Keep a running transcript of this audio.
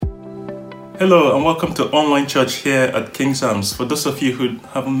Hello and welcome to Online Church here at King's Arms. For those of you who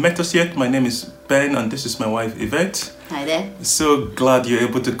haven't met us yet, my name is Ben and this is my wife Yvette. Hi there. So glad you're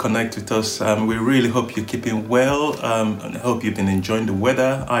able to connect with us. We really hope you're keeping well and I hope you've been enjoying the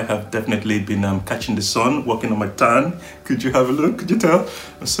weather. I have definitely been catching the sun, walking on my tan. Could you have a look? Could you tell?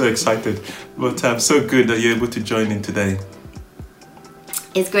 I'm so excited. But I'm so good that you're able to join in today.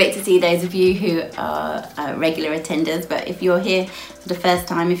 It's great to see those of you who are regular attenders, but if you're here for the first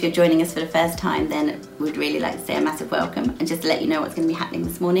time, if you're joining us for the first time, then we'd really like to say a massive welcome. And just to let you know what's going to be happening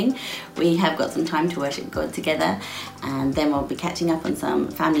this morning, we have got some time to worship God together, and then we'll be catching up on some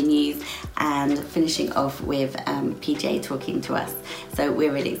family news and finishing off with PJ talking to us. So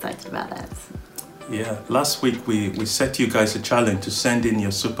we're really excited about that. Yeah, last week we set you guys a challenge to send in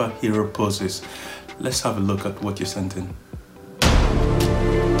your superhero poses. Let's have a look at what you sent in.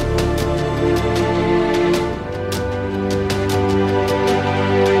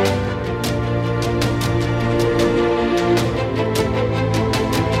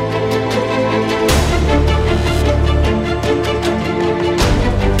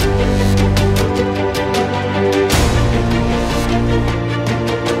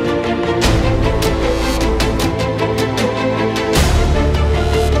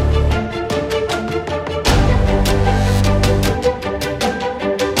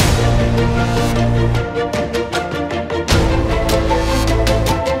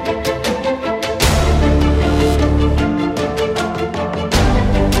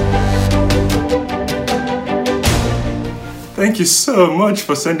 Thank you so much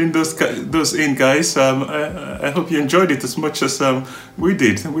for sending those in, guys. I hope you enjoyed it as much as we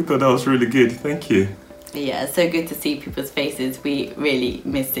did. We thought that was really good. Thank you. Yeah, so good to see people's faces. We really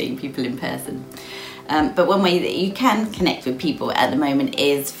miss seeing people in person. But one way that you can connect with people at the moment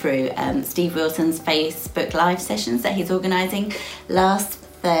is through Steve Wilson's Facebook Live sessions that he's organising. Last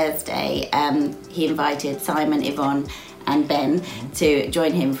Thursday, he invited Simon, Yvonne and Ben to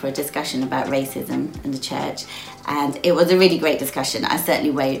join him for a discussion about racism in the church. And it was a really great discussion. I certainly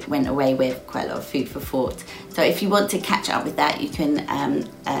went away with quite a lot of food for thought. So if you want to catch up with that, you can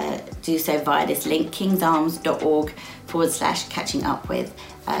do so via this link, kingsarms.org/catching up with.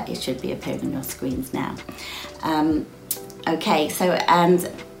 It should be appearing on your screens now. Okay, so and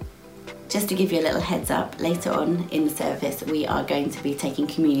just to give you a little heads up, later on in the service, we are going to be taking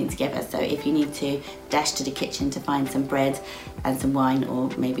communion together. So if you need to dash to the kitchen to find some bread and some wine, or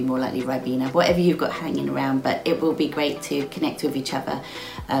maybe more likely Ribena, whatever you've got hanging around, but it will be great to connect with each other,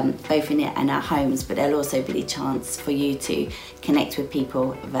 both in our homes, but there'll also be a chance for you to connect with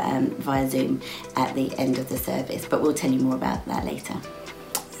people via Zoom at the end of the service. But we'll tell you more about that later.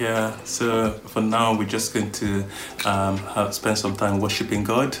 Yeah, so for now we're just going to spend some time worshiping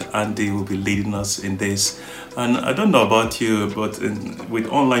God. Andy will be leading us in this. And I don't know about you, but with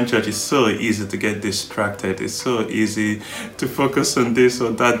online church it's so easy to get distracted. It's so easy to focus on this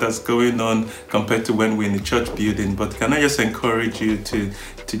or that's going on compared to when we're in the church building. But can I just encourage you to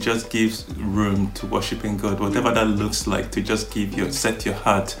just give room to worshiping God, whatever that looks like, to just set your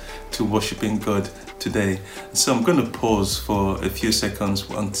heart to worshiping God today. So I'm going to pause for a few seconds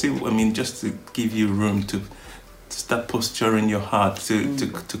just to give you room to start posturing your heart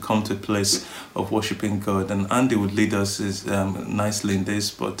to come to a place of worshiping God. And Andy would lead us nicely in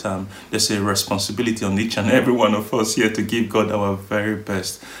this, but there's a responsibility on each and every one of us here to give God our very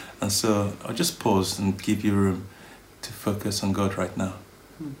best. And so I'll just pause and give you room to focus on God right now.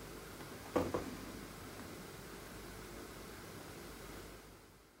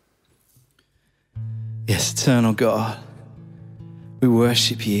 Yes, eternal God, we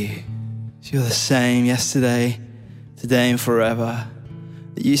worship you. You're the same yesterday, today and forever.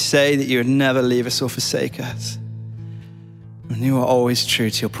 That you say that you would never leave us or forsake us. And you are always true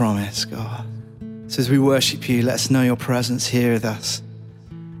to your promise, God. So as we worship you, let us know your presence here with us.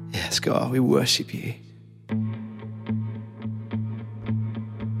 Yes, God, we worship you.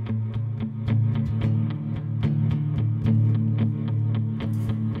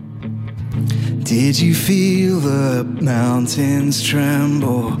 Did you feel the mountains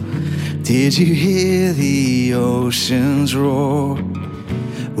tremble? Did you hear the oceans roar?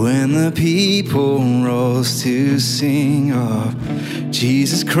 When the people rose to sing of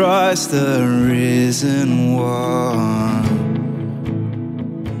Jesus Christ, the risen one.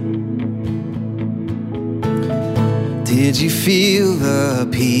 Did you feel the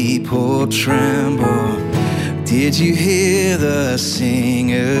people tremble? Did you hear the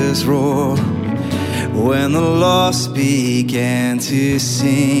singers roar? When the lost began to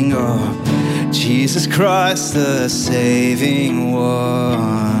sing of Jesus Christ, the saving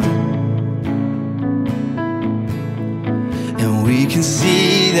one. And we we can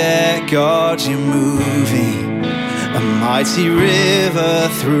see that, God, you're moving. A mighty river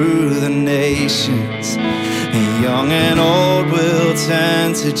through the nations. And young and old will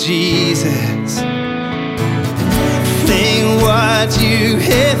turn to Jesus. Fling wide you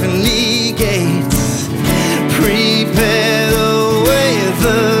heavenly gates. Prepare the way of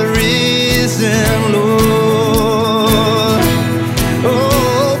the risen Lord.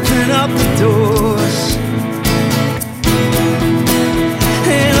 Open up the doors.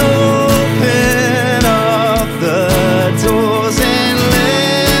 And open up the doors and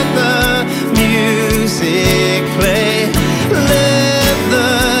let the music play. Let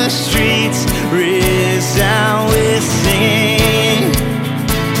the streets resound with singing.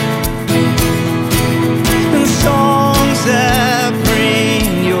 And songs that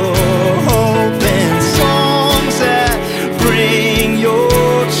bring your hope, and songs that bring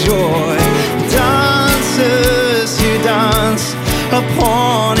your joy. Dancers who dance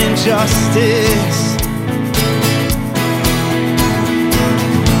upon injustice.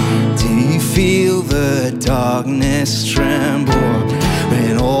 Do you feel the darkness tremble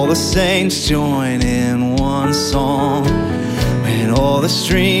when all the saints join in one song? When all the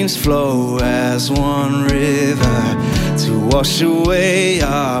streams flow as one river to wash away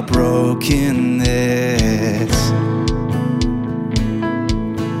our brokenness.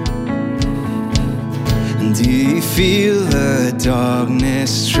 Do you feel the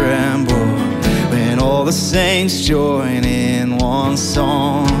darkness tremble when all the saints join in one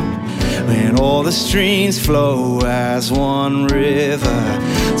song? When all the streams flow as one river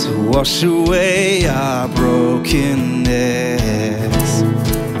to wash away our brokenness.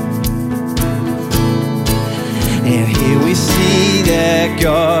 And here we see that,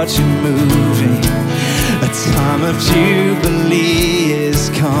 God, you're moving. A time of jubilee is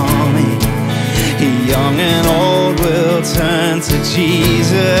coming. Young and old will turn to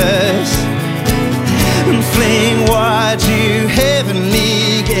Jesus. And fling wide you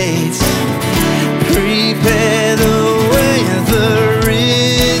heavenly gates. Prepare the way of the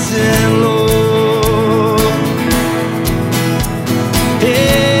risen Lord.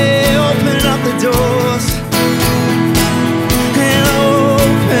 Hey, open up the doors. And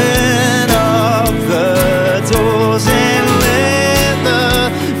open up the doors and let the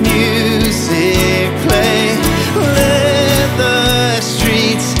music play. Let the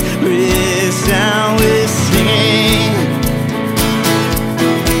streets resound with singing.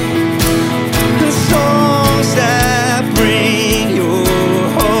 And songs that bring your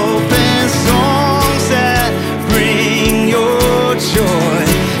hope, and songs that bring your joy.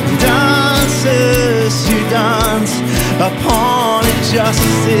 Dancers who dance upon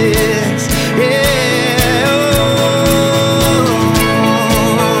injustice. Yeah, oh,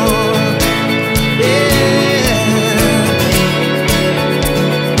 yeah.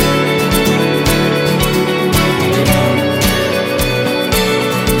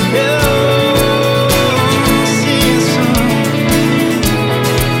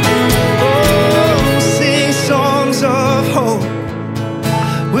 Sing songs of hope.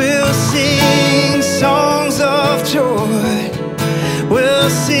 We'll sing songs of joy. We'll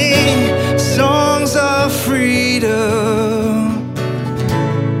sing songs of freedom.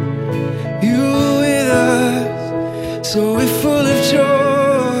 You with us, so we're full of joy.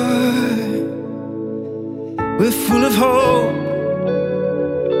 We're full of hope.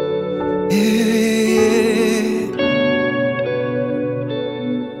 Yeah.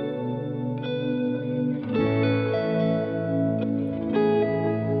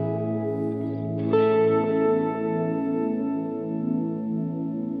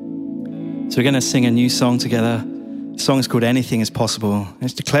 So we're going to sing a new song together. The song is called Anything Is Possible.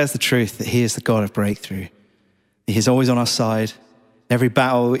 It declares the truth that he is the God of breakthrough. He's always on our side. Every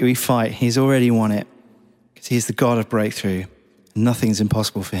battle we fight, he's already won it. Because he is the God of breakthrough. Nothing's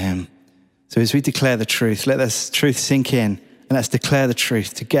impossible for him. So as we declare the truth, let this truth sink in. And let's declare the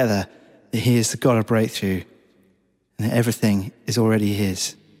truth together that he is the God of breakthrough. And that everything is already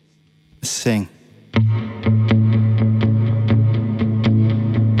his. Let's sing.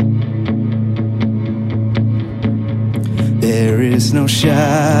 There is no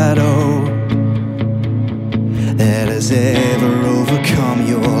shadow that has ever overcome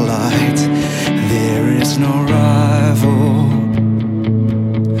your light. There is no rival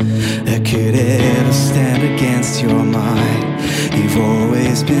that could ever stand against your might. You've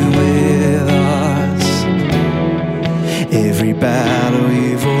always been with us. Every battle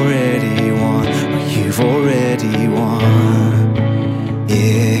you've already won, you've already won.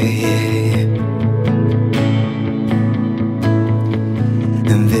 Yeah, yeah.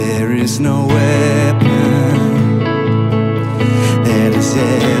 And there is no weapon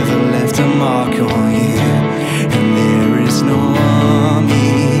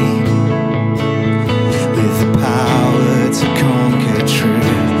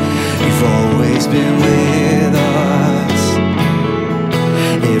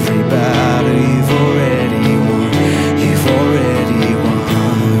every battle you've already won. You've already won.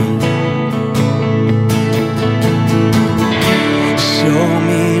 Show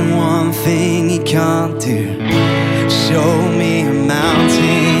me one thing he can't do. Show me a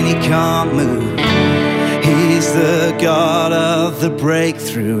mountain he can't move. He's the God of the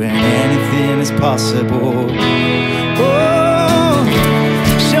breakthrough, and anything is possible. Oh,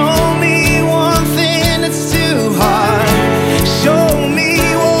 show me one thing that's too hard. Show me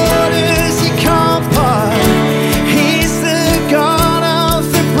waters you can't part. He's the God of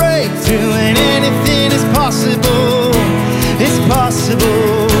the breakthrough, and anything is possible. It's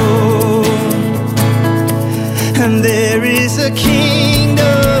possible. And there is a kingdom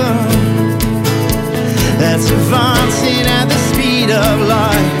that's advancing at the speed of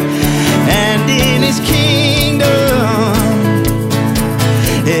light. And in his kingdom,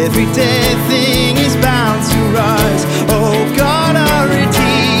 every dead thing is bound to rise. Oh God, our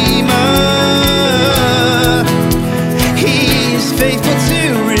Redeemer, he is faithful to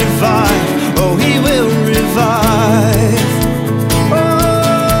revive. Oh, he will revive.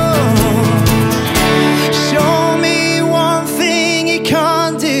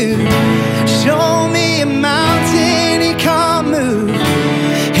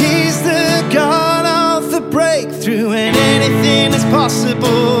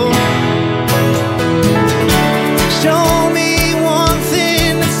 Possible. Show me one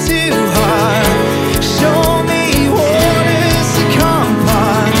thing that's too hard. Show me waters that can't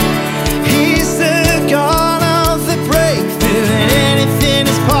part. He's the God of the breakthrough, and anything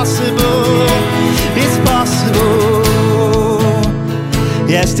is possible. It's possible.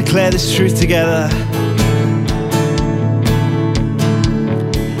 Yes, declare this truth together.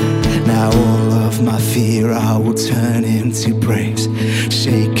 Now all of my fear I will turn into praise.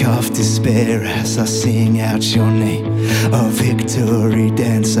 Shake off despair as I sing out your name. A victory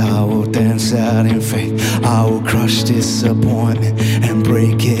dance I will dance out in faith. I will crush disappointment and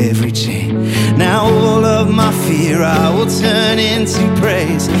break every chain. Now all of my fear I will turn into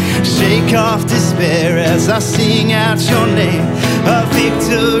praise. Shake off despair as I sing out your name. A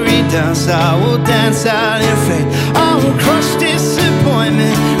victory dance I will dance out in faith. I will crush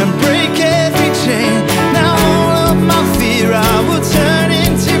disappointment and break every chain. Now all of my fear I will turn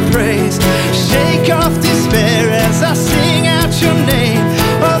into praise. Shake off despair as I sing out your name.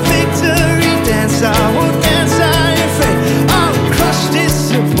 A victory dance I will dance out in faith. I will crush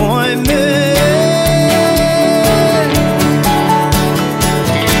disappointment.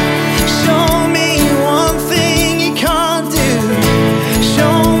 Show me one thing you can't do.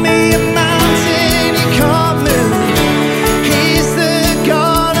 Show me a mountain you can't move. He's the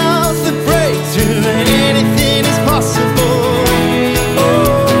God of the breakthrough, and anything is possible.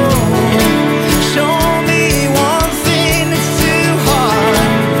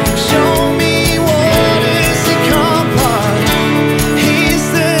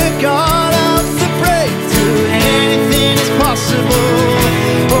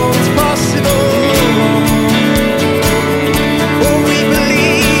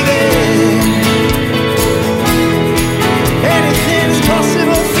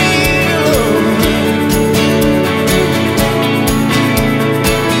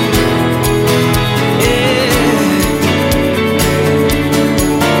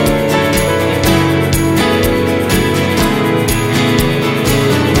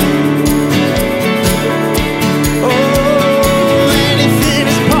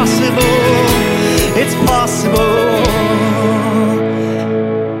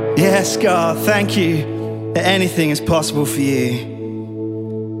 Yes, God, thank you that anything is possible for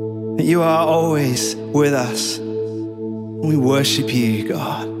you. That you are always with us. We worship you,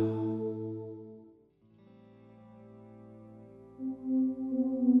 God.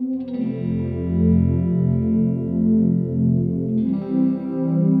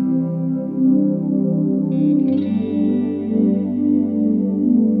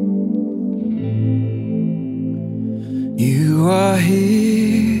 You are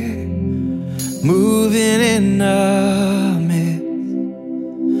here, moving in our midst.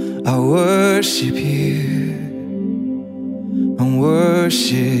 I worship you, I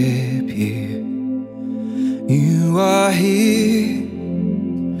worship you. You are here,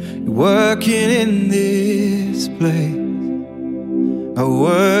 you're working in this place. I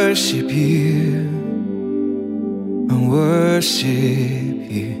worship you, I worship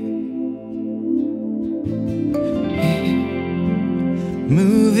you.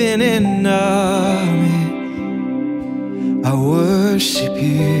 Moving in our midst, I worship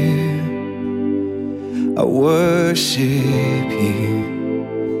you, I worship you.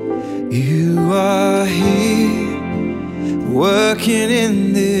 You are here, working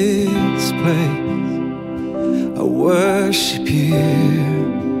in this place. I worship you,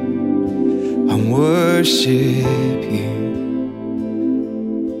 I worship you.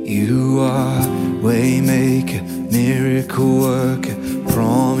 You are waymaker, miracle worker,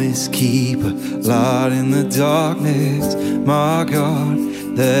 promise keeper, light in the darkness. My God,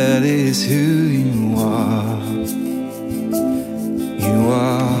 that is who you are. You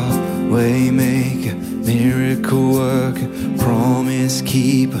are waymaker, miracle worker, promise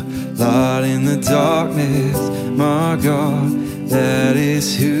keeper, light in the darkness. My God, that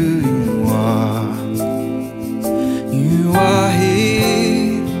is who you are. You are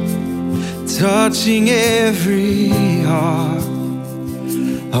here, touching every heart.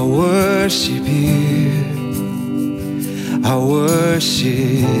 I worship you, I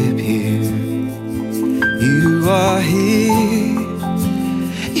worship you. You are here,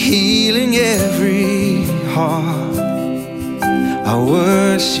 healing every heart. I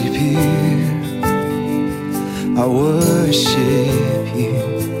worship you, I worship you.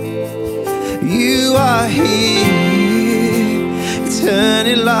 You are here,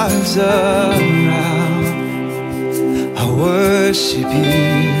 turning lives around. I worship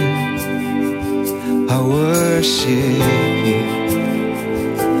you, I worship you.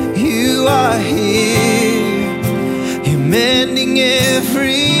 You are here, you're mending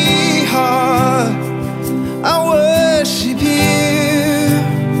every heart. I worship you,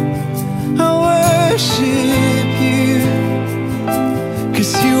 I worship you.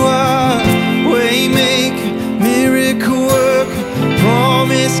 'Cause you are waymaker, miracle worker,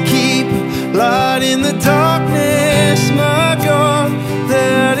 promise keeper, light in the darkness. My God,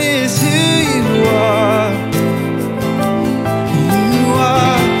 that is who you are. You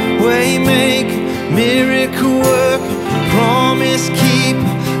are waymaker, miracle worker, promise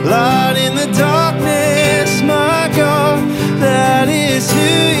keeper, light in the darkness. My God, that is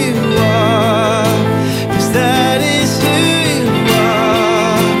who you are. 'Cause that is who you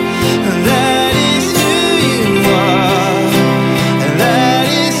are. That is who you are. That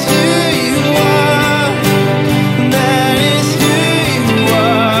is who you are. That is who you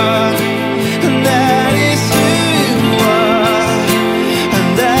are. That is who you are.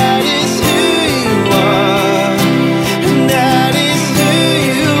 That is who you are. That is who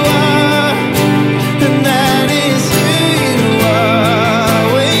you are. That is who you are.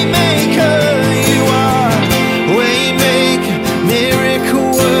 Waymaker, you are. Waymaker, miracle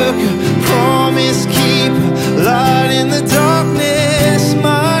worker, promise keeper, light in the darkness.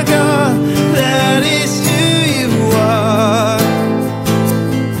 My God, that is who you are.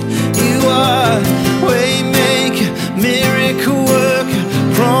 You are waymaker, miracle worker,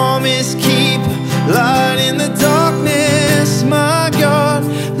 promise keeper, light in the darkness. My God,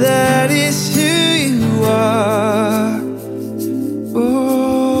 that is who you are.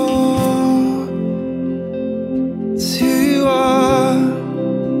 Oh, it's who you are.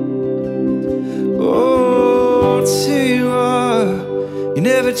 Oh, it's who you are. You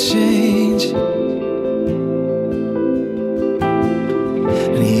never change.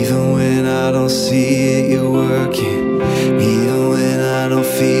 And even when I don't see it, you're working. Even when I don't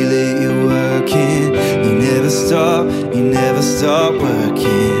feel it, you're working. You never stop, you never stop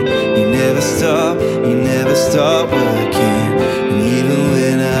working. You never stop, you never stop working. And even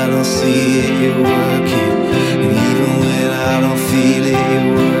when I don't see it, you're working. And even when I don't feel it,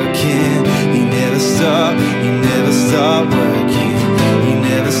 you're working. You never stop, you never stop working. You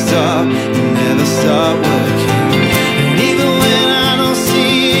never stop, you never stop working. And even when I don't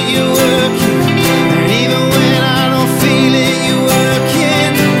see it, you're working. And even when I don't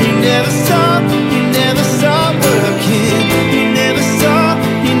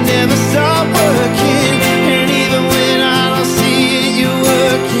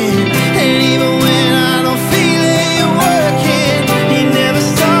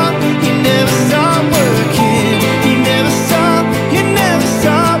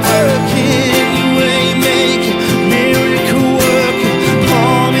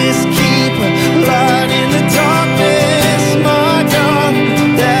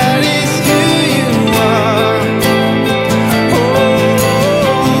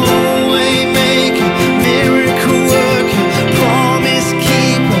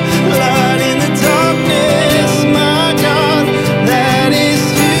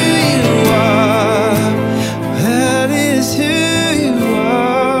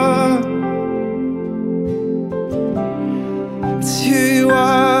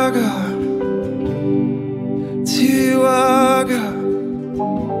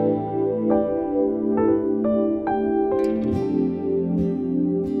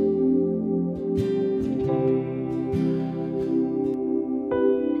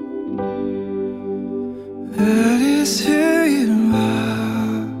That is who you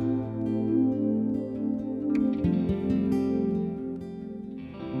are.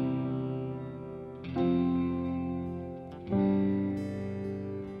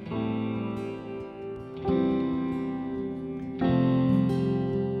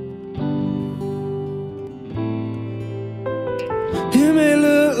 It may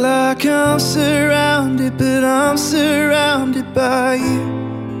look like I'm surrounded, but I'm surrounded by you.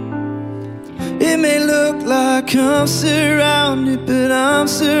 It may look like I'm surrounded, but I'm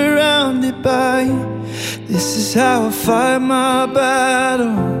surrounded by you. This is how I fight my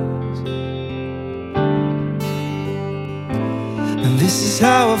battles, and this is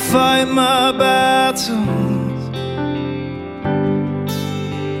how I fight my battles.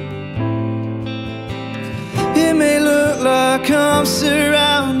 It may look like I'm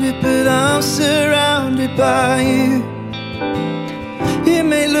surrounded, but I'm surrounded by you. It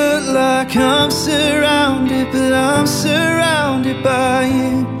may look like I'm surrounded, but I'm surrounded by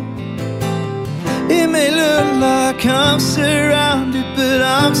you. It may look like I'm surrounded, but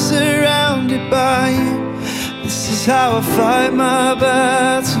I'm surrounded by you. This is how I fight my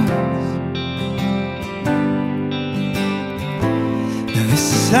battles, and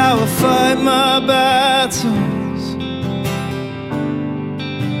this is how I fight my battles.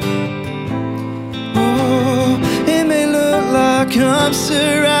 It may look like I'm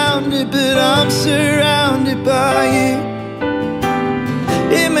surrounded, but I'm surrounded by you.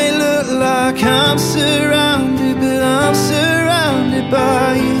 It may look like I'm surrounded, but I'm surrounded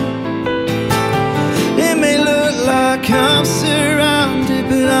by you. It may look like I'm surrounded,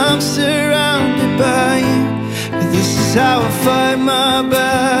 but I'm surrounded by you. But this is how I fight my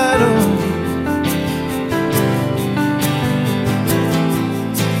battle.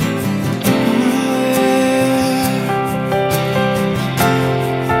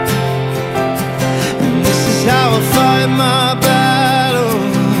 How I fight my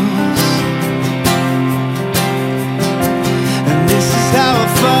battles, and this is how I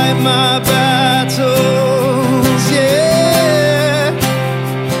fight my battles, yeah.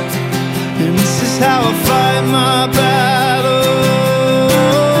 And this is how I fight my battles.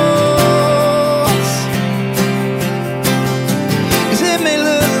 'Cause it may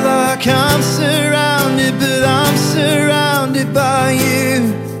look like I'm surrounded, but I'm surrounded by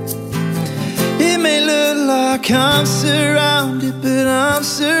you. It may look like I'm surrounded, but I'm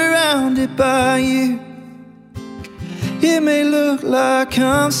surrounded by you. It may look like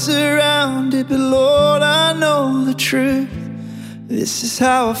I'm surrounded, but Lord, I know the truth. This is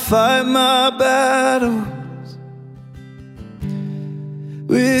how I fight my battles.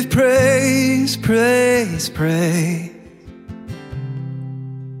 With praise, praise, praise.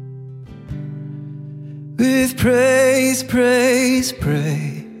 With praise, praise,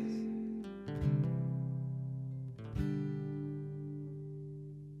 praise.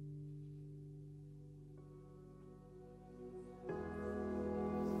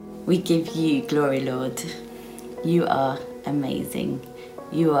 We give you glory, Lord. You are amazing.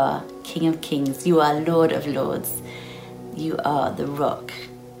 You are King of Kings. You are Lord of Lords. You are the rock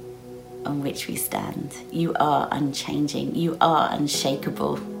on which we stand. You are unchanging. You are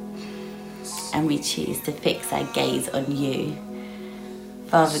unshakable. And we choose to fix our gaze on you.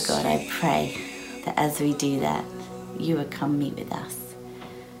 Father God, I pray that as we do that, you will come meet with us.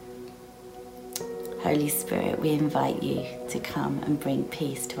 Holy Spirit, we invite you to come and bring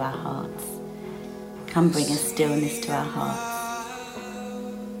peace to our hearts. Come bring a stillness to our hearts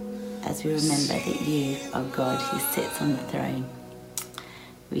as we remember that you are God who sits on the throne.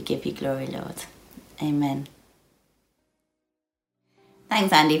 We give you glory, Lord. Amen.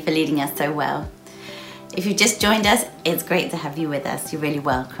 Thanks, Andy, for leading us so well. If you've just joined us, it's great to have you with us. You're really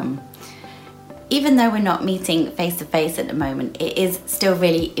welcome. Even though we're not meeting face to face at the moment, it is still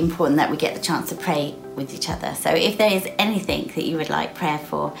really important that we get the chance to pray with each other. So if there is anything that you would like prayer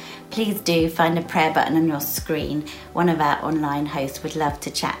for, please do find a prayer button on your screen. One of our online hosts would love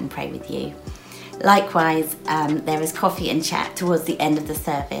to chat and pray with you. Likewise, there is coffee and chat towards the end of the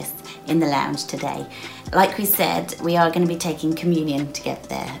service in the lounge today. Like we said, we are going to be taking communion together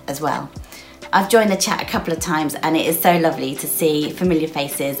there as well. I've joined the chat a couple of times and it is so lovely to see familiar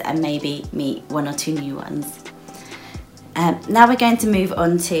faces and maybe meet one or two new ones. Now we're going to move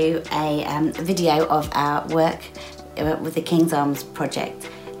on to a video of our work with the King's Arms project.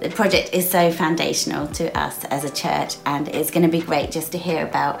 The project is so foundational to us as a church, and it's going to be great just to hear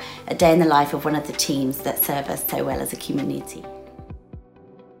about a day in the life of one of the teams that serve us so well as a community.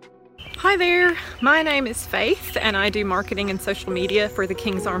 Hi there, my name is Faith and I do marketing and social media for the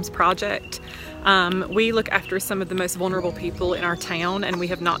King's Arms project. We look after some of the most vulnerable people in our town, and we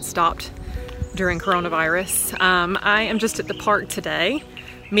have not stopped during coronavirus. I am just at the park today,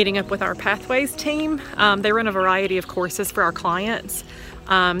 meeting up with our Pathways team. They run a variety of courses for our clients.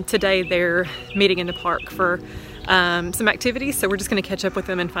 Today they're meeting in the park for some activities, so we're just going to catch up with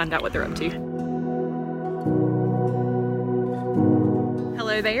them and find out what they're up to.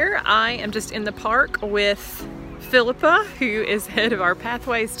 Hello there, I am just in the park with Philippa, who is head of our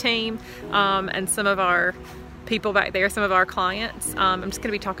Pathways team, and some of our people back there, some of our clients. I'm just going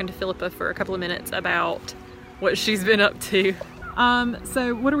to be talking to Philippa for a couple of minutes about what she's been up to.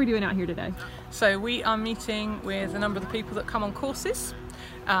 So what are we doing out here today? So we are meeting with a number of the people that come on courses.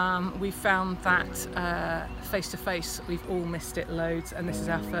 We found that face-to-face we've all missed it loads, and this is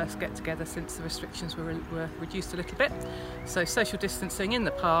our first get-together since the restrictions were reduced a little bit. So social distancing in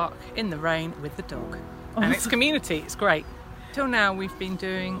the park, in the rain, with the dog. Awesome. And it's community, it's great. Till now we've been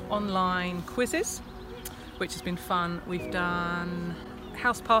doing online quizzes, which has been fun. We've done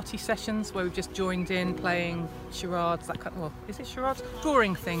house party sessions where we've just joined in playing charades, that kind of, well, is it charades?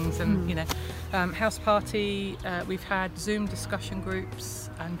 Drawing things and, you know, house party. We've had Zoom discussion groups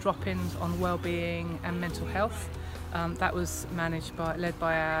and drop-ins on well-being and mental health. That was led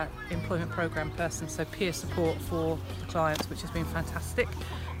by our employment program person, so peer support for the clients, which has been fantastic.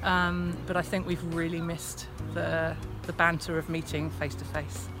 But I think we've really missed the banter of meeting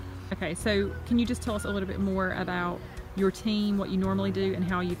face-to-face. Okay, so can you just tell us a little bit more about your team, what you normally do, and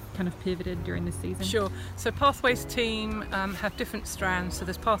how you've kind of pivoted during this season? Sure. So Pathways team have different strands. So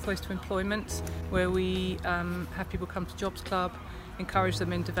there's Pathways to Employment, where we have people come to Jobs Club, encourage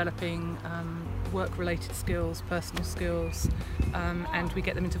them in developing work-related skills, personal skills, and we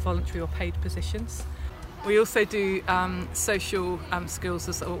get them into voluntary or paid positions. We also do social skills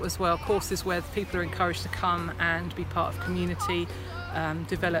as well, courses where people are encouraged to come and be part of community,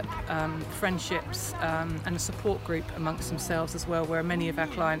 develop friendships and a support group amongst themselves as well, where many of our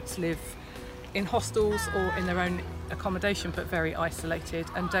clients live in hostels or in their own accommodation but very isolated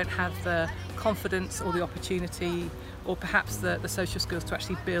and don't have the confidence or the opportunity or perhaps the social skills to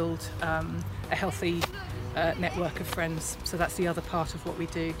actually build a healthy network of friends. So that's the other part of what we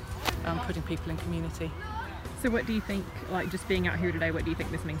do, putting people in community. So what do you think, like just being out here today, what do you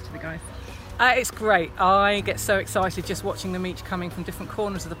think this means to the guys? It's great. I get so excited just watching them each coming from different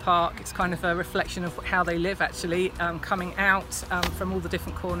corners of the park. It's kind of a reflection of how they live actually, coming out from all the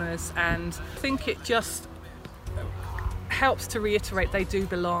different corners, and I think it just helps to reiterate they do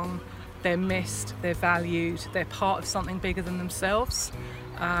belong, they're missed, they're valued, they're part of something bigger than themselves,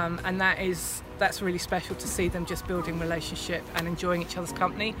 and that's really special to see them just building relationship and enjoying each other's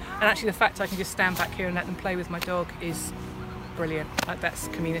company. And actually the fact I can just stand back here and let them play with my dog is brilliant. Like, that's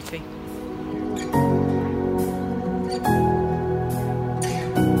community.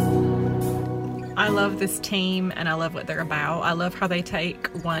 I love this team and I love what they're about. I love how they take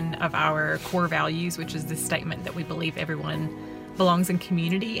one of our core values, which is this statement that we believe everyone belongs in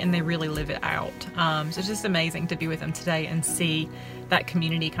community, and they really live it out. So it's just amazing to be with them today and see that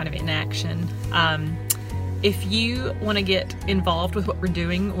community kind of in action. If you want to get involved with what we're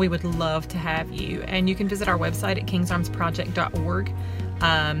doing, we would love to have you. And you can visit our website at kingsarmsproject.org.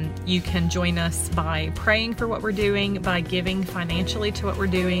 You can join us by praying for what we're doing, by giving financially to what we're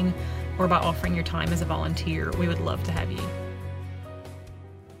doing, or by offering your time as a volunteer. We would love to have you.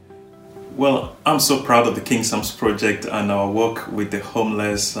 Well, I'm so proud of the King's Arms Project and our work with the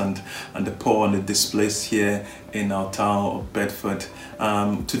homeless and the poor and the displaced here in our town of Bedford.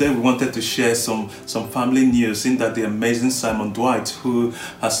 Today we wanted to share some family news, in that the amazing Simon Dwight, who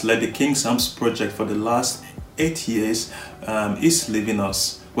has led the King's Arms Project for the last 8 years, is leaving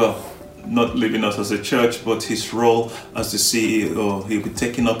us. Well, not leaving us as a church, but his role as the CEO. He'll be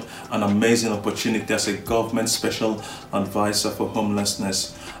taking up an amazing opportunity as a government special advisor for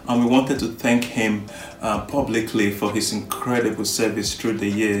homelessness. And we wanted to thank him publicly for his incredible service through the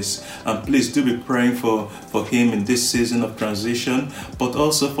years. And please do be praying for him in this season of transition, but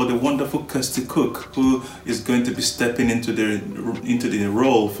also for the wonderful Kirsty Cook, who is going to be stepping into the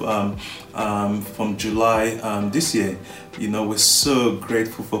role from July this year. You know, we're so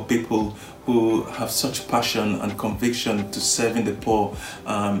grateful for people who have such passion and conviction to serving the poor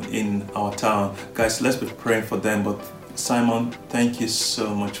in our town. Guys, let's be praying for them. But Simon, thank you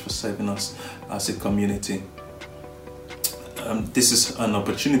so much for serving us as a community. This is an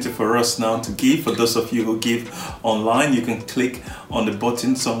opportunity for us now to give. For those of you who give online, you can click on the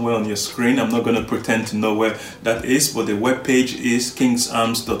button somewhere on your screen. I'm not going to pretend to know where that is, but the webpage is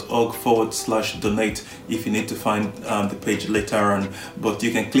kingsarms.org/donate if you need to find the page later on. But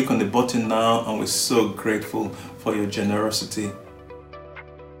you can click on the button now, and we're so grateful for your generosity.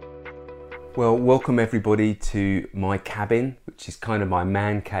 Well, welcome everybody to my cabin, which is kind of my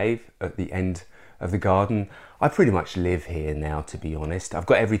man cave at the end of the garden. I pretty much live here now, to be honest. I've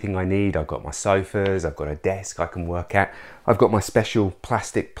got everything I need. I've got my sofas, I've got a desk I can work at. I've got my special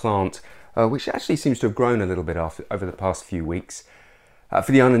plastic plant, which actually seems to have grown a little bit over the past few weeks.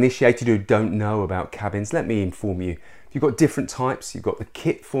 For the uninitiated who don't know about cabins, let me inform you. You've got different types. You've got the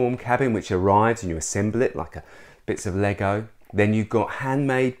kit form cabin, which arrives and you assemble it like bits of Lego. Then you've got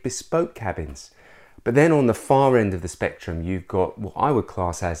handmade bespoke cabins. But then on the far end of the spectrum, you've got what I would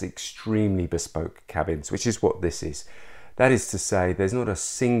class as extremely bespoke cabins, which is what this is. That is to say, there's not a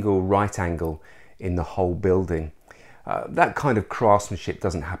single right angle in the whole building. That kind of craftsmanship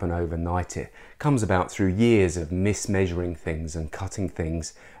doesn't happen overnight. It comes about through years of mismeasuring things and cutting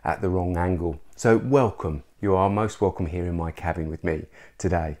things at the wrong angle. So welcome. You are most welcome here in my cabin with me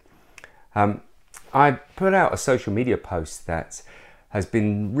today. I put out a social media post that has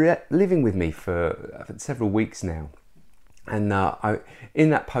been living with me for several weeks now. And in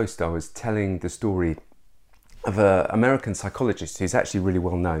that post I was telling the story of an American psychologist who's actually really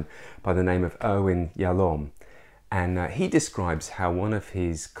well known by the name of Irwin Yalom. And he describes how one of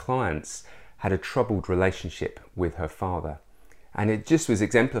his clients had a troubled relationship with her father. And it just was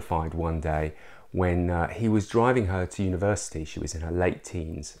exemplified one day when he was driving her to university. She was in her late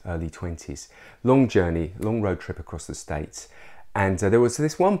teens, early 20s. Long journey, long road trip across the States. And there was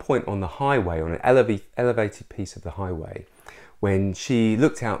this one point on the highway, on an elevated piece of the highway, when she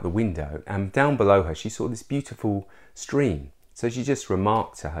looked out the window and down below her she saw this beautiful stream. So she just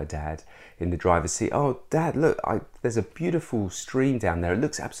remarked to her dad in the driver's seat, "Oh, Dad, look, there's a beautiful stream down there. It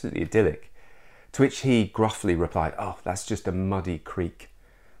looks absolutely idyllic." To which he gruffly replied, "Oh, that's just a muddy creek."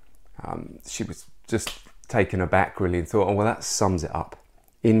 She was just taken aback really and thought, "Oh, well, that sums it up."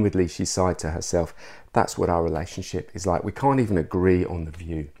 Inwardly, she sighed to herself, "That's what our relationship is like. We can't even agree on the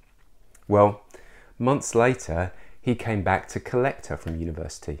view." Well, months later, he came back to collect her from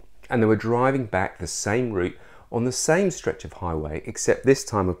university, and they were driving back the same route on the same stretch of highway, except this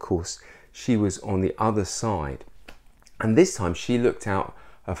time, of course, she was on the other side. And this time she looked out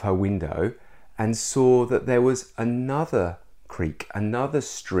of her window and saw that there was another creek, another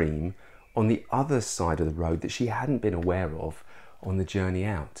stream on the other side of the road that she hadn't been aware of on the journey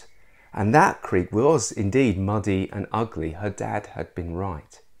out. And that creek was indeed muddy and ugly. Her dad had been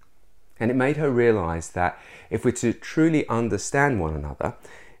right. And it made her realise that if we're to truly understand one another,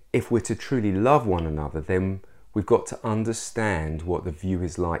 if we're to truly love one another, then we've got to understand what the view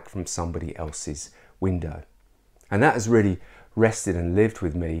is like from somebody else's window. And that has really rested and lived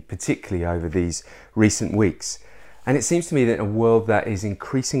with me, particularly over these recent weeks. And it seems to me that in a world that is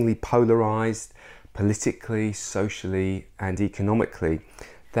increasingly polarised, politically, socially and economically,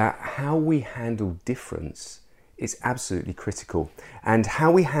 that how we handle difference is absolutely critical. And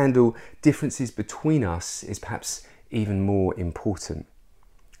how we handle differences between us is perhaps even more important.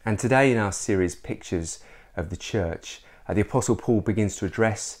 And today in our series Pictures of the Church, the Apostle Paul begins to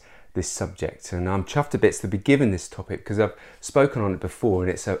address this subject. And I'm chuffed to bits to be given this topic because I've spoken on it before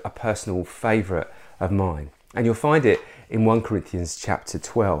and it's a personal favourite of mine. And you'll find it in 1 Corinthians chapter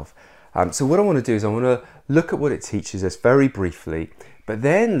 12. So what I want to do is I want to look at what it teaches us very briefly, but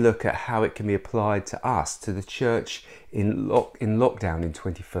then look at how it can be applied to us, to the church in lockdown in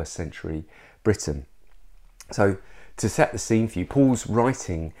 21st century Britain. So to set the scene for you, Paul's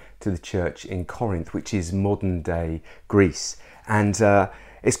writing to the church in Corinth, which is modern day Greece. And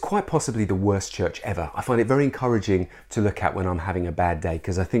it's quite possibly the worst church ever. I find it very encouraging to look at when I'm having a bad day,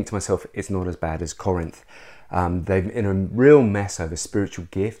 because I think to myself, it's not as bad as Corinth. They're in a real mess over spiritual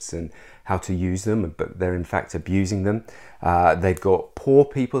gifts and how to use them, but they're in fact abusing them. They've got poor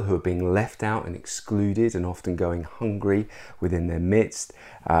people who are being left out and excluded and often going hungry within their midst.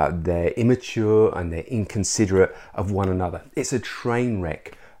 They're immature and they're inconsiderate of one another. It's a train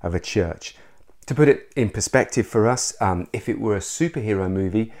wreck of a church. To put it in perspective for us, if it were a superhero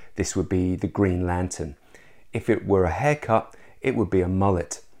movie, this would be the Green Lantern. If it were a haircut, it would be a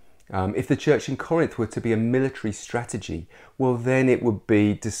mullet. If the church in Corinth were to be a military strategy, well then it would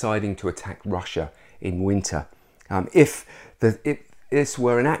be deciding to attack Russia in winter. If this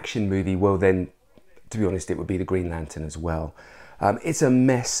were an action movie, well then, to be honest, it would be the Green Lantern as well. It's a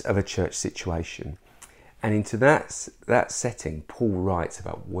mess of a church situation. And into that setting, Paul writes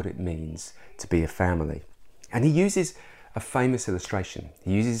about what it means to be a family. And he uses a famous illustration.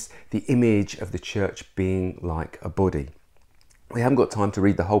 He uses the image of the church being like a body. We haven't got time to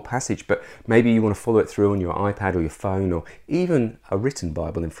read the whole passage, but maybe you want to follow it through on your iPad or your phone or even a written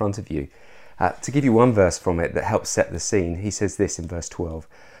Bible in front of you. To give you one verse from it that helps set the scene, he says this in verse 12.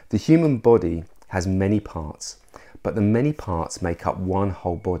 "The human body has many parts, but the many parts make up one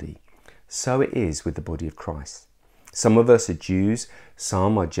whole body. so it is with the body of Christ. Some of us are Jews,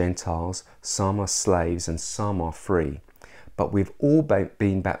 some are Gentiles, some are slaves, and some are free. But we've all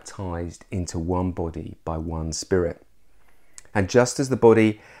been baptized into one body by one Spirit. And just as the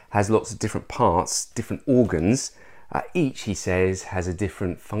body has lots of different parts, different organs, each, he says, has a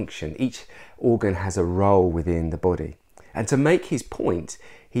different function. Each organ has a role within the body. And to make his point,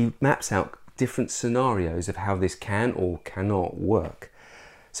 he maps out different scenarios of how this can or cannot work.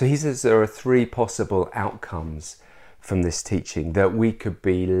 So he says there are 3 possible outcomes from this teaching: that we could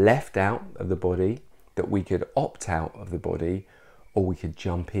be left out of the body, that we could opt out of the body, or we could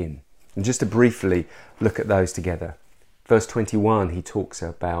jump in. And just to briefly look at those together. Verse 21, he talks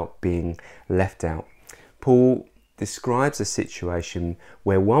about being left out. Paul describes a situation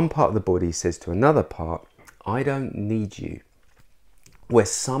where one part of the body says to another part, I don't need you. Where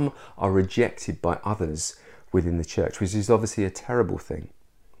some are rejected by others within the church, which is obviously a terrible thing.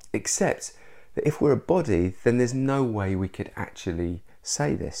 Except that if we're a body, then there's no way we could actually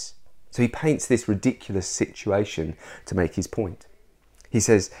say this. So he paints this ridiculous situation to make his point. He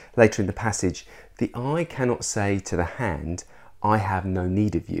says later in the passage, the eye cannot say to the hand, I have no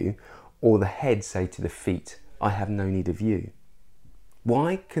need of you, or the head say to the feet, I have no need of you.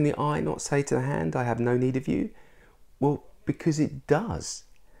 Why can the eye not say to the hand, I have no need of you? Well, because it does.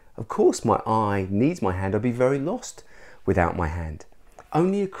 Of course my eye needs my hand. I'd be very lost without my hand.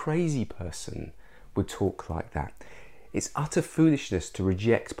 Only a crazy person would talk like that. It's utter foolishness to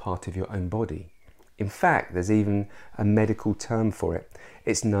reject part of your own body. In fact, there's even a medical term for it.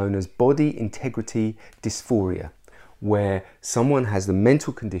 It's known as body integrity dysphoria, where someone has the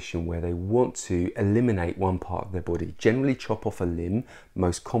mental condition where they want to eliminate one part of their body, generally chop off a limb.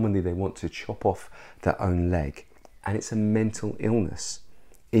 Most commonly, they want to chop off their own leg. And it's a mental illness.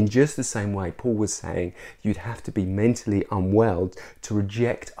 In just the same way, Paul was saying you'd have to be mentally unwell to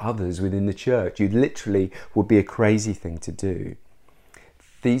reject others within the church. You literally would be a crazy thing to do.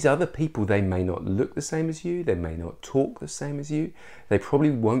 These other people, they may not look the same as you, they may not talk the same as you, they probably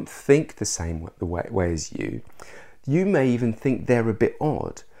won't think the same way as you. You may even think they're a bit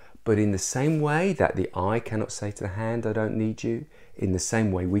odd, but in the same way that the eye cannot say to the hand, I don't need you, in the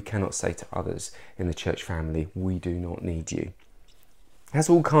same way we cannot say to others in the church family, we do not need you. It has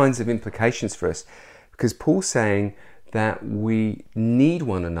all kinds of implications for us, because Paul's saying that we need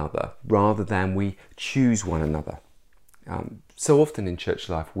one another rather than we choose one another. So often in church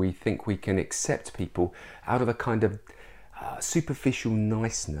life we think we can accept people out of a kind of superficial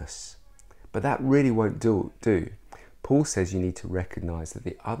niceness, but that really won't do. Paul says you need to recognise that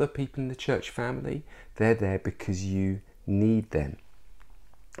the other people in the church family, they're there because you need them.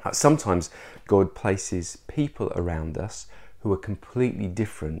 Sometimes God places people around us who are completely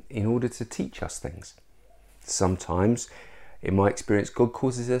different in order to teach us things. Sometimes, in my experience, God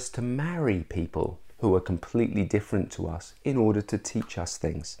causes us to marry people who are completely different to us in order to teach us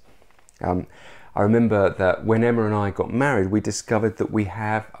things. I remember that when Emma and I got married, we discovered that we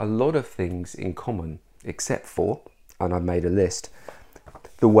have a lot of things in common, except for, and I've made a list,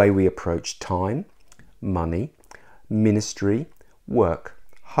 the way we approach time, money, ministry, work,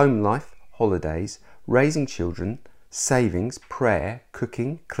 home life, holidays, raising children, savings, prayer,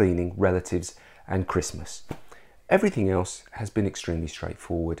 cooking, cleaning, relatives, and Christmas. Everything else has been extremely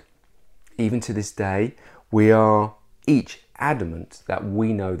straightforward. Even to this day, we are each adamant that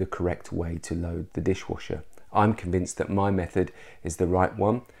we know the correct way to load the dishwasher. I'm convinced that my method is the right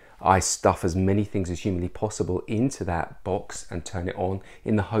one. I stuff as many things as humanly possible into that box and turn it on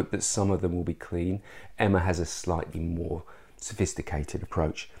in the hope that some of them will be clean. Emma has a slightly more sophisticated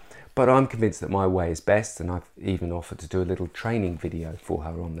approach. But I'm convinced that my way is best, and I've even offered to do a little training video for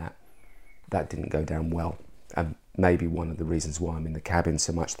her on that. That didn't go down well, and maybe one of the reasons why I'm in the cabin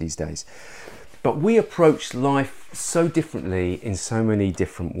so much these days. But we approach life so differently in so many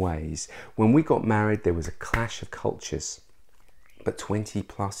different ways. When we got married, there was a clash of cultures. But 20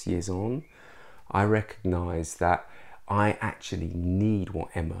 plus years on, I recognise that I actually need what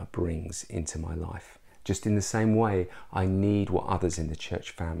Emma brings into my life. Just in the same way, I need what others in the church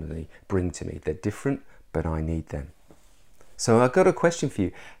family bring to me. They're different, but I need them. So I've got a question for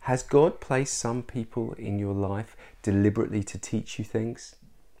you. Has God placed some people in your life deliberately to teach you things?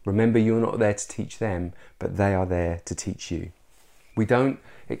 Remember, you're not there to teach them, but they are there to teach you. We don't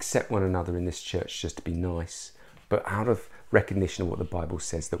accept one another in this church just to be nice, but out of recognition of what the Bible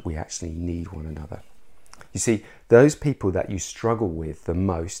says, that we actually need one another. You see, those people that you struggle with the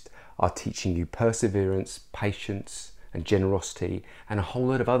most are teaching you perseverance, patience, and generosity, and a whole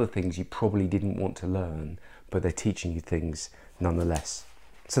lot of other things you probably didn't want to learn, but they're teaching you things nonetheless.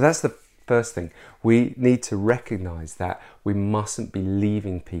 So that's the first thing. We need to recognize that we mustn't be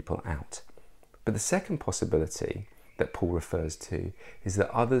leaving people out. But the second possibility that Paul refers to is that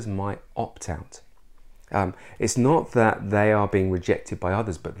others might opt out. It's not that they are being rejected by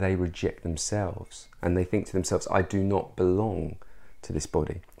others, but they reject themselves. And they think to themselves, I do not belong to this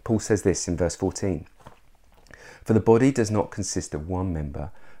body. Paul says this in verse 14. For the body does not consist of one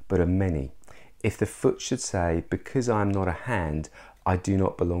member, but of many. If the foot should say, because I am not a hand, I do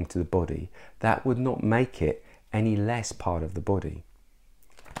not belong to the body, that would not make it any less part of the body.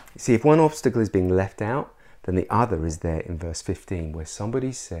 See, if one obstacle is being left out, then the other is there in verse 15, where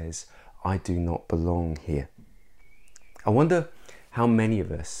somebody says, I do not belong here. I wonder how many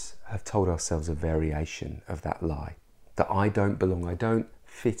of us have told ourselves a variation of that lie, that I don't belong, I don't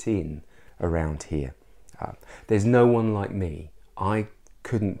fit in around here. There's no one like me. I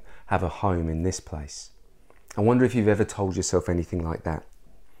couldn't have a home in this place. I wonder if you've ever told yourself anything like that.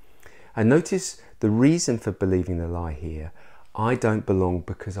 And notice the reason for believing the lie here. I don't belong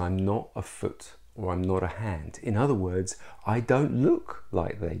because I'm not a foot or I'm not a hand. In other words, I don't look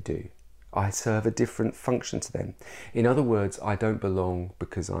like they do. I serve a different function to them. In other words, I don't belong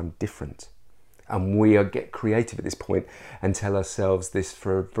because I'm different. And we get creative at this point and tell ourselves this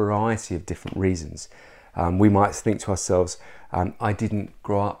for a variety of different reasons. We might think to ourselves, I didn't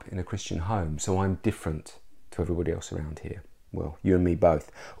grow up in a Christian home, so I'm different to everybody else around here. Well, you and me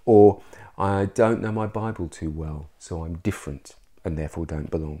both. Or I don't know my Bible too well, so I'm different and therefore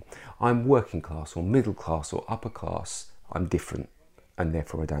don't belong. I'm working class or middle class or upper class. I'm different and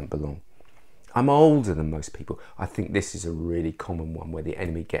therefore I don't belong. I'm older than most people. I think this is a really common one where the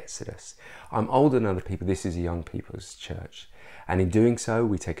enemy gets at us. I'm older than other people. This is a young people's church. And in doing so,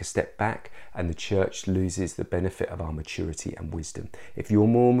 we take a step back and the church loses the benefit of our maturity and wisdom. If you're a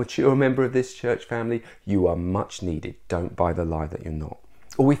more mature member of this church family, you are much needed. Don't buy the lie that you're not.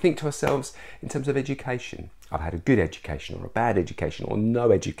 Or we think to ourselves in terms of education. I've had a good education or a bad education or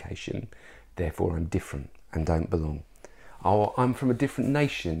no education. Therefore, I'm different and don't belong. Or I'm from a different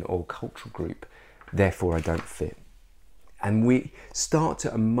nation or cultural group. Therefore, I don't fit. And we start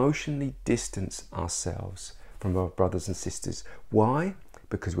to emotionally distance ourselves from our brothers and sisters. Why?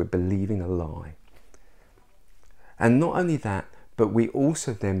 Because we're believing a lie. And not only that, but we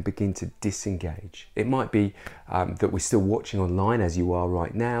also then begin to disengage. It might be that we're still watching online as you are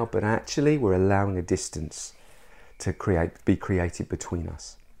right now, but actually we're allowing a distance to be created between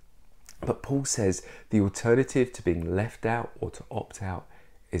us. But Paul says the alternative to being left out or to opt out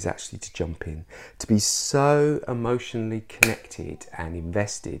is actually to jump in, to be so emotionally connected and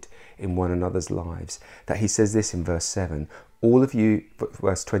invested in one another's lives that he says this in verse 7, all of you,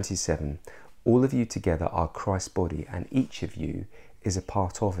 verse 27, all of you together are Christ's body and each of you is a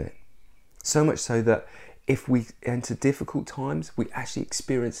part of it. So much so that if we enter difficult times, we actually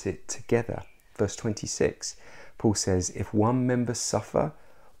experience it together. Verse 26, Paul says, if one member suffer,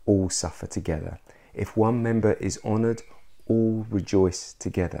 all suffer together. If one member is honoured, all rejoice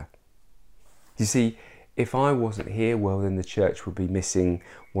together. You see, if I wasn't here, well, then the church would be missing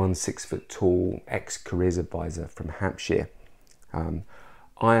one 6-foot-tall ex-careers advisor from Hampshire.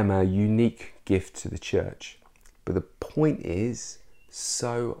 I am a unique gift to the church, but the point is,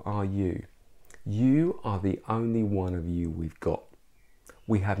 so are you. You are the only one of you we've got.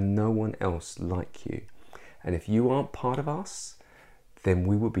 We have no one else like you. And if you aren't part of us, then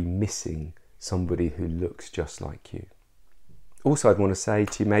we will be missing somebody who looks just like you. Also, I'd want to say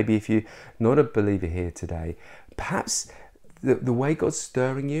to you, maybe if you're not a believer here today, perhaps the way God's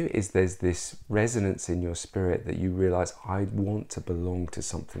stirring you is there's this resonance in your spirit that you realise, I want to belong to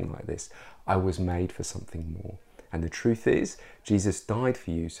something like this. I was made for something more. And the truth is, Jesus died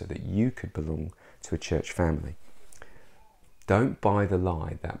for you so that you could belong to a church family. Don't buy the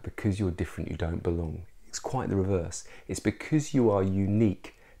lie that because you're different, you don't belong. It's quite the reverse. It's because you are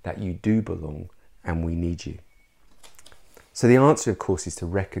unique that you do belong and we need you. So the answer, of course, is to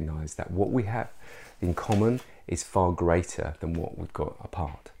recognise that what we have in common is far greater than what we've got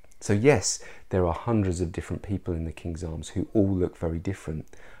apart. So yes, there are hundreds of different people in the King's Arms who all look very different,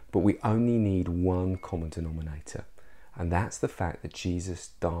 but we only need one common denominator. And that's the fact that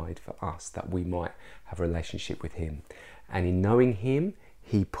Jesus died for us, that we might have a relationship with him. And in knowing him,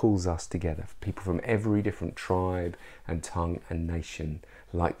 he pulls us together, people from every different tribe and tongue and nation,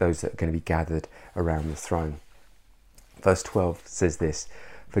 like those that are going to be gathered around the throne. Verse 12 says this,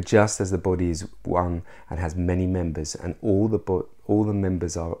 for just as the body is one and has many members, and all the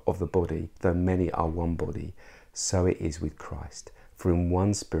members are of the body, though many are one body, so it is with Christ. For in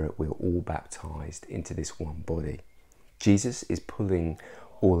one spirit we're all baptized into this one body. Jesus is pulling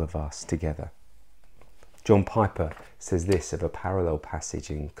all of us together. John Piper says this of a parallel passage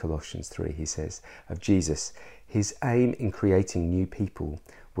in Colossians 3. He says of Jesus, his aim in creating new people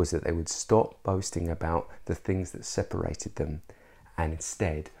was that they would stop boasting about the things that separated them and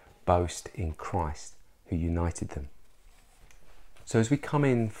instead boast in Christ who united them. So as we come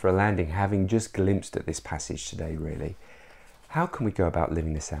in for a landing, having just glimpsed at this passage today really, how can we go about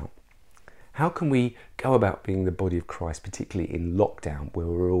living this out? How can we go about being the body of Christ, particularly in lockdown where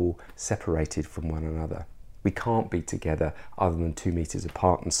we're all separated from one another? We can't be together other than 2 meters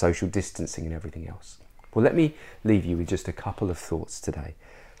apart and social distancing and everything else. Well, let me leave you with just a couple of thoughts today.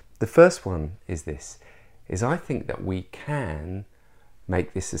 The first one is this, is I think that we can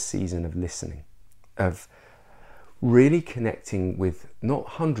make this a season of listening, of really connecting with not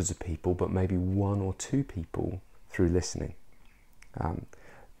hundreds of people, but maybe 1 or 2 people through listening.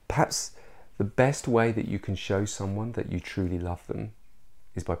 Perhaps the best way that you can show someone that you truly love them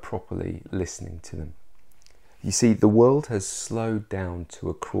is by properly listening to them. You see, the world has slowed down to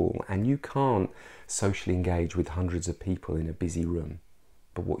a crawl, and you can't socially engage with hundreds of people in a busy room.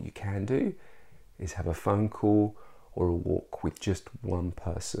 But what you can do is have a phone call or a walk with just one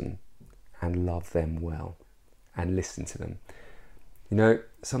person and love them well and listen to them. You know,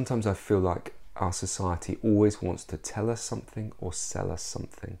 sometimes I feel like our society always wants to tell us something or sell us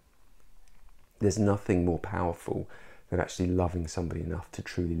something. There's nothing more powerful than actually loving somebody enough to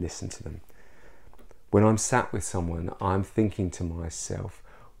truly listen to them. When I'm sat with someone, I'm thinking to myself,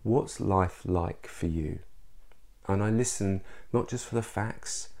 what's life like for you? And I listen not just for the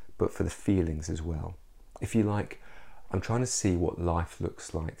facts, but for the feelings as well. If you like, I'm trying to see what life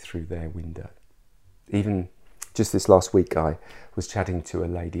looks like through their window. Even just this last week, I was chatting to a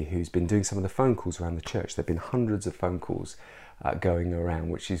lady who's been doing some of the phone calls around the church. There have been hundreds of phone calls going around,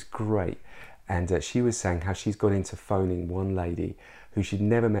 which is great. And she was saying how she's gone into phoning one lady who she'd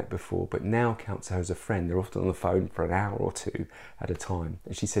never met before, but now counts her as a friend. They're often on the phone for an hour or 2 at a time.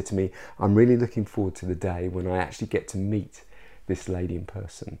 And she said to me, I'm really looking forward to the day when I actually get to meet this lady in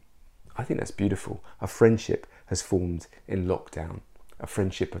person. I think that's beautiful. A friendship has formed in lockdown, a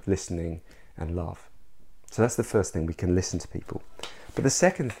friendship of listening and love. So that's the first thing, we can listen to people. But the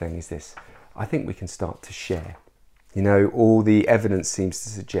second thing is this, I think we can start to share. You know, all the evidence seems to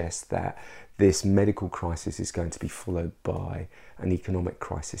suggest that this medical crisis is going to be followed by an economic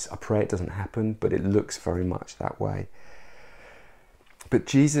crisis. I pray it doesn't happen, but it looks very much that way. But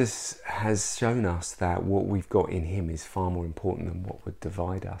Jesus has shown us that what we've got in him is far more important than what would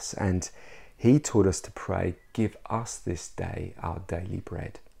divide us. And he taught us to pray, give us this day our daily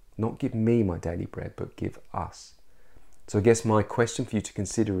bread. Not give me my daily bread, but give us. So I guess my question for you to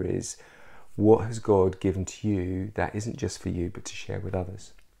consider is, what has God given to you that isn't just for you, but to share with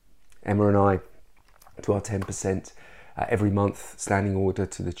others? Emma and I do our 10% every month standing order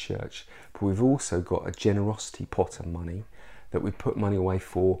to the church, but we've also got a generosity pot of money that we put money away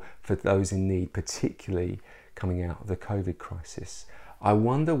for those in need, particularly coming out of the COVID crisis. I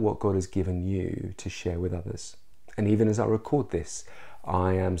wonder what God has given you to share with others. And even as I record this,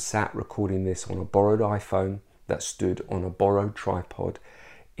 I am sat recording this on a borrowed iPhone that stood on a borrowed tripod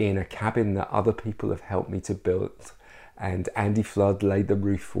in a cabin that other people have helped me to build, and Andy Flood laid the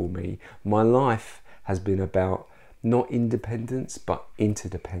roof for me. My life has been about not independence, but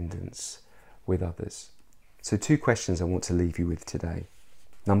interdependence with others. So 2 questions I want to leave you with today.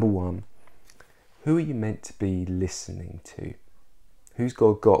 Number 1, who are you meant to be listening to? Who's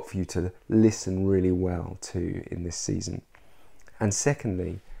God got for you to listen really well to in this season? And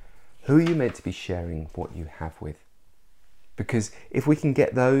secondly, who are you meant to be sharing what you have with? Because if we can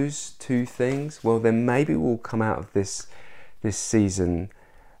get those 2 things, well, then maybe we'll come out of this season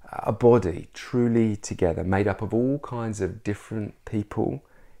a body truly together, made up of all kinds of different people,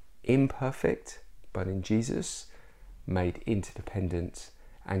 imperfect, but in Jesus, made interdependent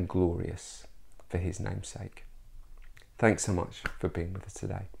and glorious for his name's sake. Thanks so much for being with us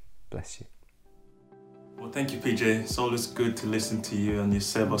today. Bless you. Well, thank you, PJ. It's always good to listen to you, and you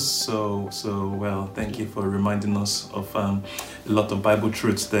serve us so well. Thank you for reminding us of a lot of Bible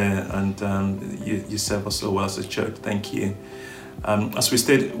truths there, and you serve us so well as a church. Thank you. As we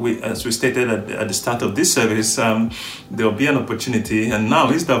stated at the start of this service, there will be an opportunity, and now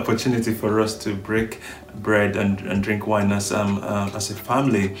is the opportunity for us to break bread and drink wine as a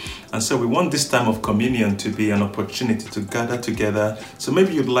family. And so we want this time of communion to be an opportunity to gather together. So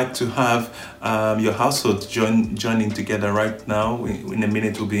maybe you'd like to have your household joining together right now. In a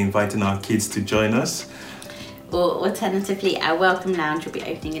minute, we'll be inviting our kids to join us. Or alternatively, our welcome lounge will be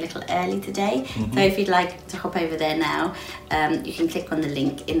opening a little early today. Mm-hmm. So if you'd like to hop over there now, you can click on the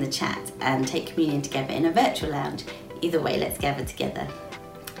link in the chat and take communion together in a virtual lounge. Either way, let's gather together.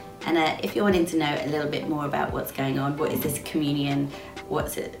 And if you're wanting to know a little bit more about what's going on, what is this communion,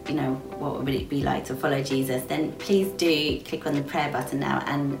 what's it, what would it be like to follow Jesus, then please do click on the prayer button now,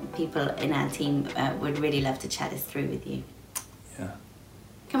 and people in our team would really love to chat this through with you. Yeah.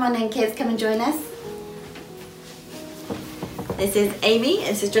 Come on then, kids, come and join us. This is Amy,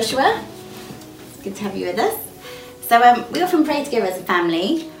 this is Joshua. It's good to have you with us. So we often pray together as a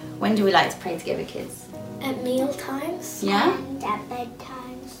family. When do we like to pray together, kids? At meal times. Yeah? And at bedtimes.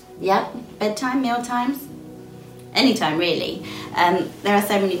 Yep, bedtime, meal times, anytime really. There are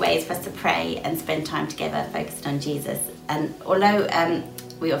so many ways for us to pray and spend time together focused on Jesus. And although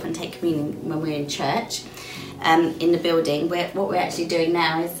we often take communion when we're in church, in the building, what we're actually doing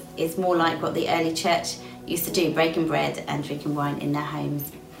now is more like what the early church used to do, breaking bread and drinking wine in their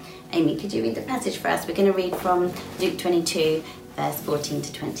homes. Amy, could you read the passage for us? We're going to read from Luke 22, verse 14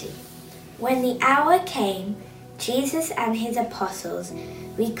 to 20. When the hour came, Jesus and his apostles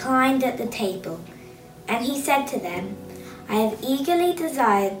reclined at the table, and he said to them, I have eagerly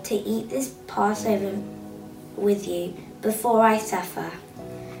desired to eat this Passover with you before I suffer.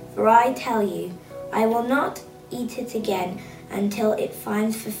 For I tell you, I will not eat it again until it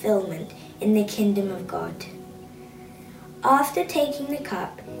finds fulfillment in the kingdom of God. After taking the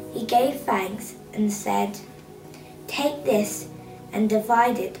cup, he gave thanks and said, Take this and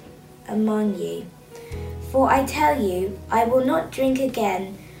divide it among you. For I tell you, I will not drink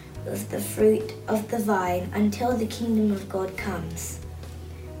again of the fruit of the vine until the kingdom of God comes.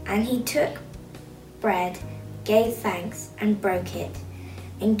 And he took bread, gave thanks, and broke it,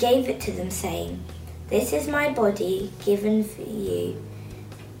 and gave it to them, saying, This is my body given for you.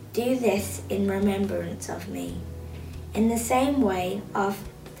 Do this in remembrance of me. In the same way,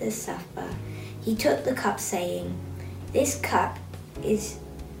 after supper, he took the cup, saying, This cup is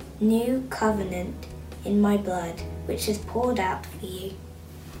new covenant in my blood, which is poured out for you.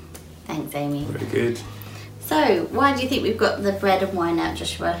 Thanks, Amy. Very good. So, why do you think we've got the bread and wine out,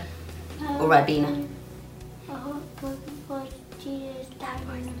 Joshua? Or Ribena? Because Jesus died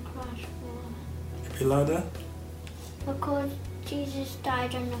on the cross for us. Be louder. Because Jesus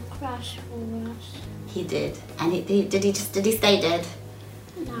died on the cross for us. He did. And did he stay dead?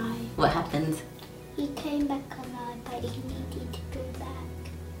 No. What happened? He came back alive, but he needed to go back.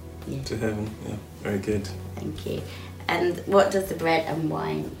 Yeah. To heaven. Yeah. Very good. Thank you. And what does the bread and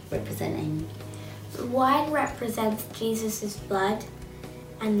wine represent, Amy? The wine represents Jesus' blood,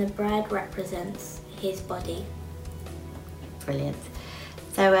 and the bread represents his body. Brilliant.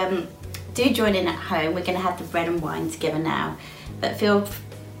 So do join in at home. We're going to have the bread and wine together now, but feel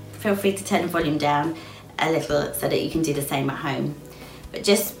free to turn the volume down a little so that you can do the same at home. But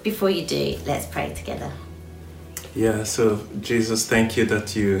just before you do, let's pray together. Yeah, so Jesus, thank you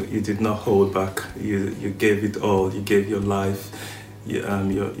that you did not hold back. You gave it all. You gave your life.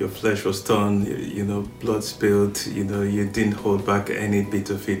 Your flesh was torn, blood spilled. You didn't hold back any bit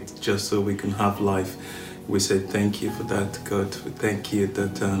of it just so we can have life. We say thank you for that, God. We thank you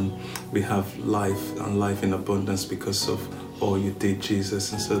that we have life and life in abundance because of all you did,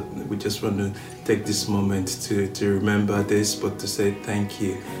 Jesus. And so we just want to take this moment to remember this, but to say thank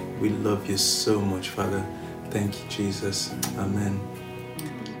you. We love you so much, Father. Thank you, Jesus. Amen.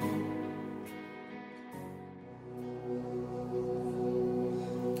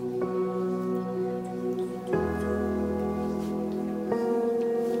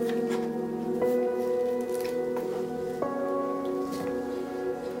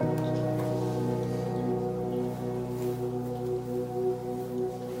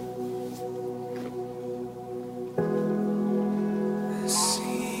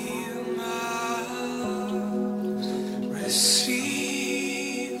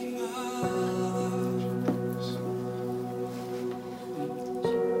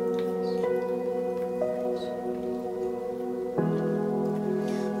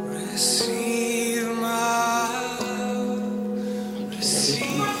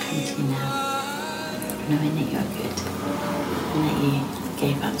 Knowing that you're good and that you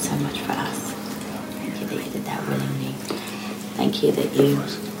gave up so much for us. Thank you that you did that willingly. Thank you that you,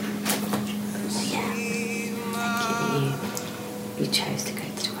 you chose to go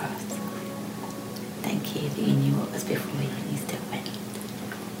to the cross. Thank you that you knew what was before you and you still went.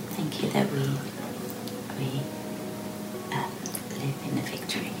 Thank you that we live in the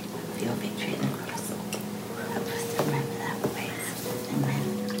victory of your victory in the cross. Help us to remember that always. Amen.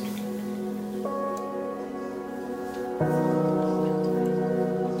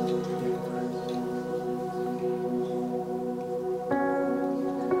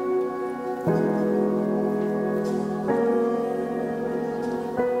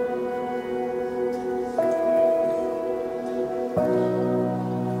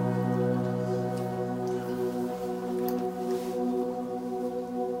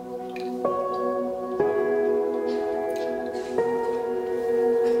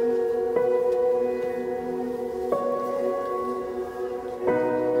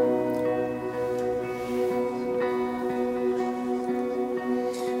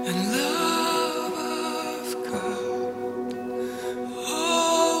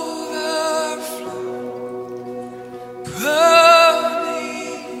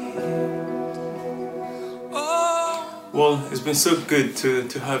 Well, it's been so good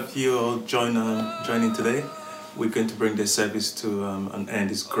to have you all joining today. We're going to bring this service to an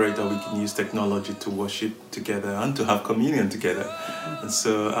end. It's great that we can use technology to worship together and to have communion together. And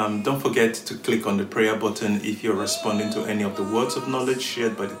so don't forget to click on the prayer button if you're responding to any of the words of knowledge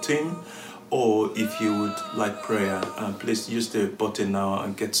shared by the team, or if you would like prayer, please use the button now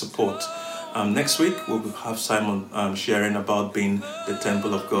and get support. Next week, we'll have Simon sharing about being the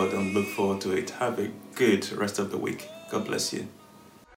temple of God, and look forward to it. Have a good rest of the week. God bless you.